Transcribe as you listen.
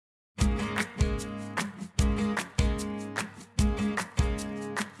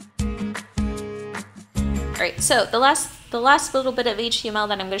right, so the last little bit of HTML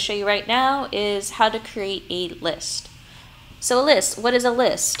that I'm going to show you right now is how to create a list. So a list, what is a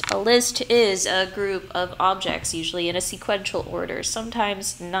list? A list is a group of objects, usually in a sequential order,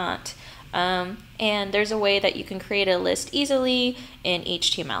 sometimes not. And there's a way that you can create a list easily in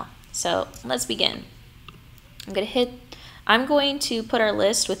HTML. So let's begin. I'm going to put our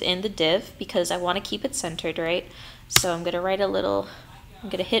list within the div because I want to keep it centered, right? So I'm going to I'm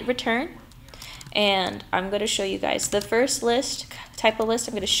going to hit return, and I'm going to show you guys the first type of list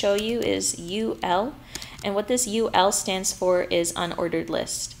I'm going to show you is UL. And what this UL stands for is unordered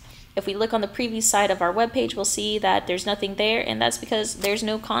list. If we look on the previous side of our web page, we'll see that there's nothing there, and that's because there's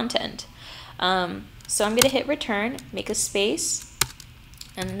no content. So I'm going to hit return, make a space,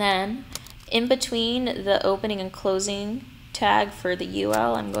 and then in between the opening and closing tag for the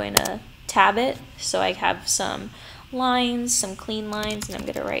UL, I'm going to tab it so I have some lines, some clean lines, and I'm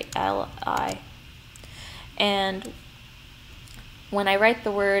going to write LI. And when I write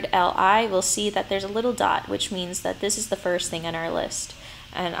the word LI, we'll see that there's a little dot, which means that this is the first thing on our list.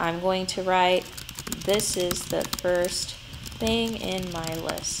 And I'm going to write, this is the first thing in my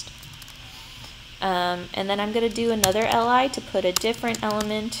list. And then I'm going to do another LI to put a different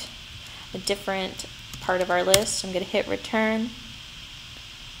element, a different part of our list. I'm going to hit return,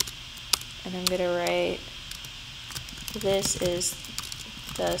 and I'm going to write, this is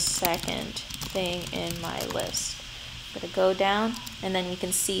the second thing in my list. I'm going to go down, and then you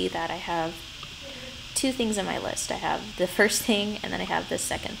can see that I have two things in my list. I have the first thing, and then I have the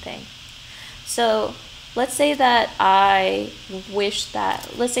second thing. So let's say that I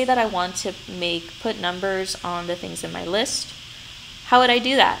want to put numbers on the things in my list. How would I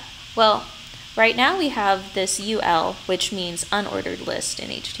do that? Well, right now we have this UL, which means unordered list in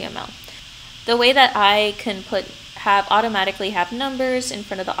HTML. The way that I can automatically have numbers in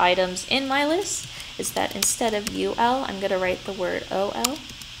front of the items in my list is that instead of UL, I'm going to write the word OL.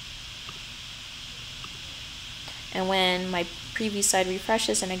 And when my preview side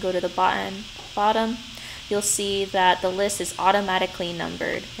refreshes and I go to the bottom, you'll see that the list is automatically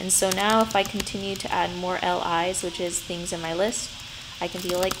numbered. And so now if I continue to add more LIs, which is things in my list, I can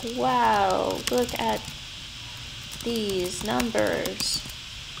be like, wow, look at these numbers.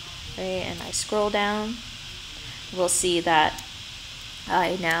 Right? And I scroll down, we'll see that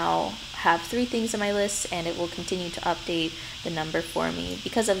I now have 3 things in my list, and it will continue to update the number for me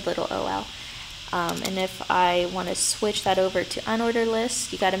because of little OL. And if I want to switch that over to unordered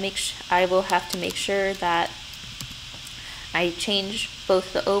list, I will have to make sure that I change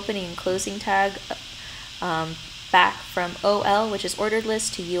both the opening and closing tag back from OL, which is ordered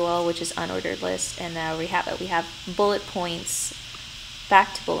list, to UL, which is unordered list. And now we have it. We have bullet points,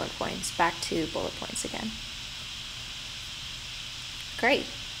 back to bullet points, back to bullet points again. Great.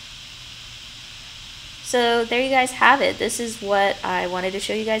 So there you guys have it. This is what I wanted to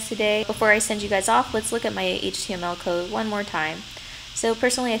show you guys today. Before I send you guys off, let's look at my HTML code one more time. So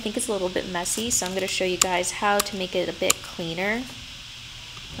personally, I think it's a little bit messy, so I'm going to show you guys how to make it a bit cleaner.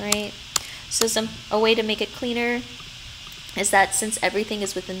 Right? So a way to make it cleaner is that since everything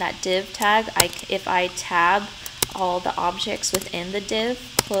is within that div tag, if I tab all the objects within the div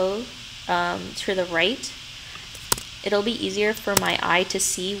to the right, it'll be easier for my eye to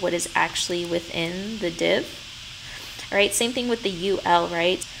see what is actually within the div. All right, same thing with the UL,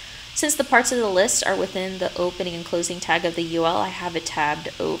 right? Since the parts of the list are within the opening and closing tag of the UL, I have it tabbed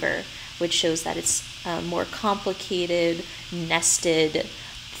over, which shows that it's a more complicated, nested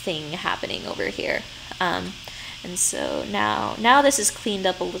thing happening over here. And so now this is cleaned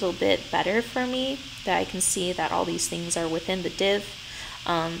up a little bit better for me, that I can see that all these things are within the div.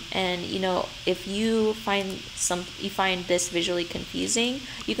 And you know, if you find this visually confusing,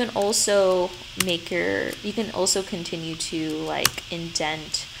 you can also continue to like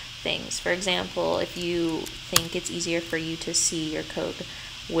indent things. For example, if you think it's easier for you to see your code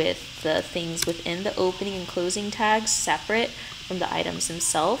with the things within the opening and closing tags separate from the items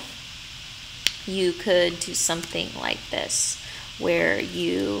themselves, you could do something like this, where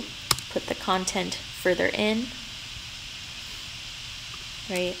you put the content further in,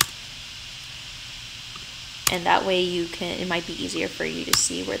 right? And that way it might be easier for you to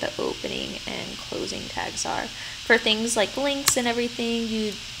see where the opening and closing tags are. For things like links and everything,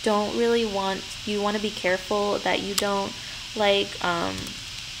 you want to be careful that you don't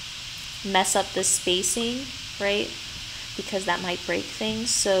mess up the spacing, right? Because that might break things.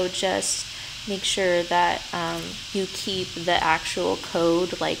 So just make sure that you keep the actual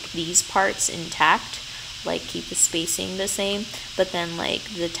code, like these parts, intact. Like keep the spacing the same, but then like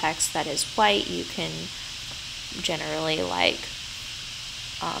the text that is white, you can generally like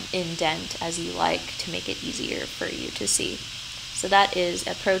indent as you like to make it easier for you to see. So that is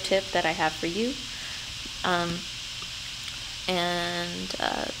a pro tip that I have for you.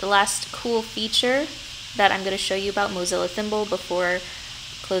 The last cool feature that I'm going to show you about Mozilla Thimble before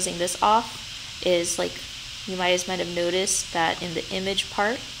closing this off is, like, you might have noticed that in the image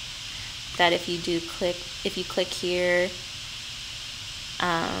part, that if you click here,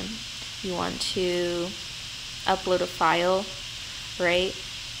 you want to upload a file, right?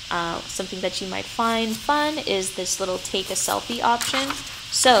 Something that you might find fun is this little take a selfie option.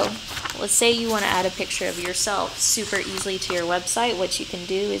 So let's say you want to add a picture of yourself super easily to your website. What you can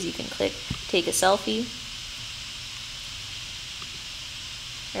do is you can click take a selfie.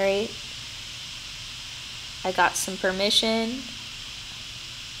 All right. I got some permission.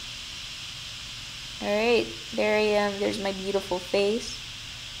 All right, there I am. There's my beautiful face.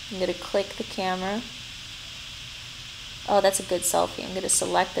 I'm going to click the camera. Oh, that's a good selfie. I'm going to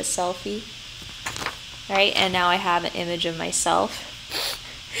select the selfie. All right, and now I have an image of myself.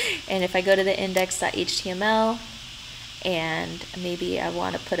 And if I go to the index.html and maybe I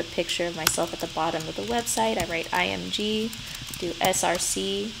want to put a picture of myself at the bottom of the website, I write img, do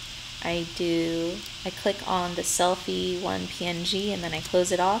src, I click on the selfie one PNG and then I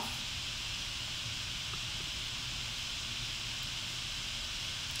close it off.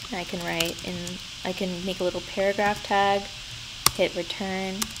 I can I can make a little paragraph tag, hit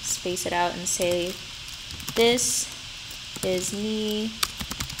return, space it out and say, this is me,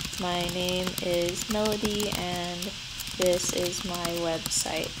 my name is Melody, and this is my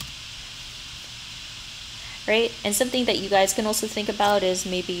website. Right? And something that you guys can also think about is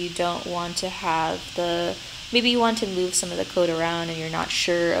maybe you don't want to have maybe you want to move some of the code around and you're not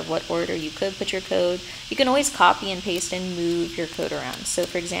sure of what order you could put your code. You can always copy and paste and move your code around. So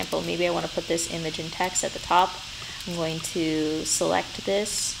for example, maybe I want to put this image and text at the top. I'm going to select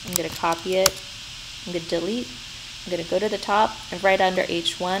this. I'm going to copy it. I'm going to delete. I'm going to go to the top and right under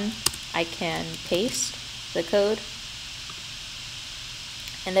H1, I can paste the code.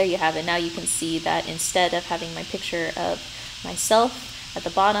 And there you have it. Now you can see that instead of having my picture of myself at the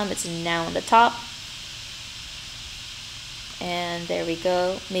bottom, it's now on the top. And there we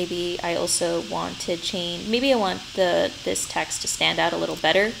go. Maybe I also want to change, maybe I want this text to stand out a little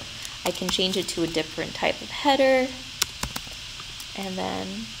better. I can change it to a different type of header. And then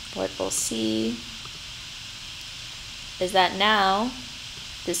what we'll see is that now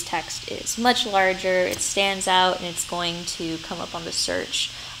this text is much larger, it stands out, and it's going to come up on the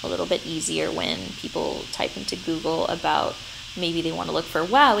search a little bit easier when people type into Google about, maybe they want to look for,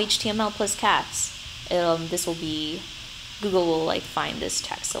 wow, HTML plus cats. This will be, Google will like find this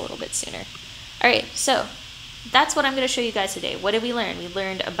text a little bit sooner. All right, so that's what I'm going to show you guys today. What did we learn? We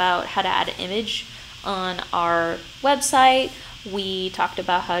learned about how to add an image on our website. We talked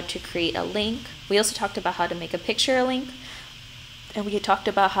about how to create a link. We also talked about how to make a picture a link. And we talked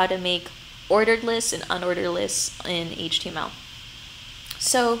about how to make ordered lists and unordered lists in HTML.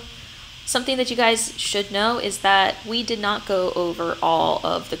 So something that you guys should know is that we did not go over all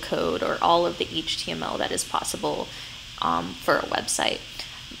of the code or all of the HTML that is possible for a website.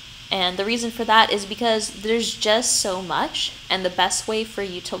 And the reason for that is because there's just so much, and the best way for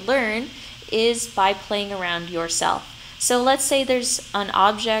you to learn is by playing around yourself. So let's say there's an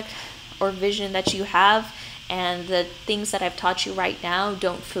object or vision that you have, and the things that I've taught you right now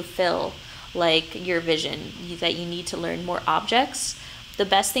don't fulfill like your vision, that you need to learn more objects. The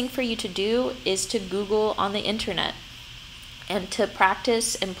best thing for you to do is to Google on the internet and to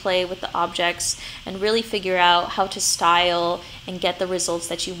practice and play with the objects and really figure out how to style and get the results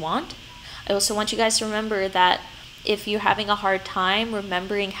that you want. I also want you guys to remember that if you're having a hard time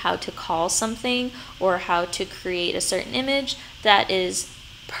remembering how to call something or how to create a certain image, that is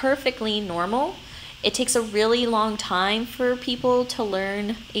perfectly normal. It takes a really long time for people to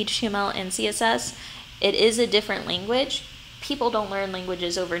learn HTML and CSS. It is a different language. People don't learn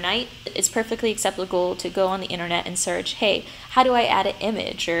languages overnight. It's perfectly acceptable to go on the internet and search, hey, how do I add an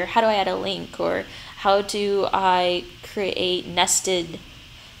image, or how do I add a link, or how do I create nested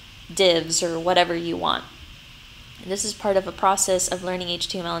divs, or whatever you want. And this is part of a process of learning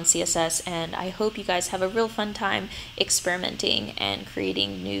HTML and CSS, and I hope you guys have a real fun time experimenting and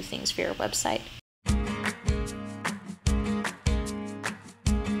creating new things for your website.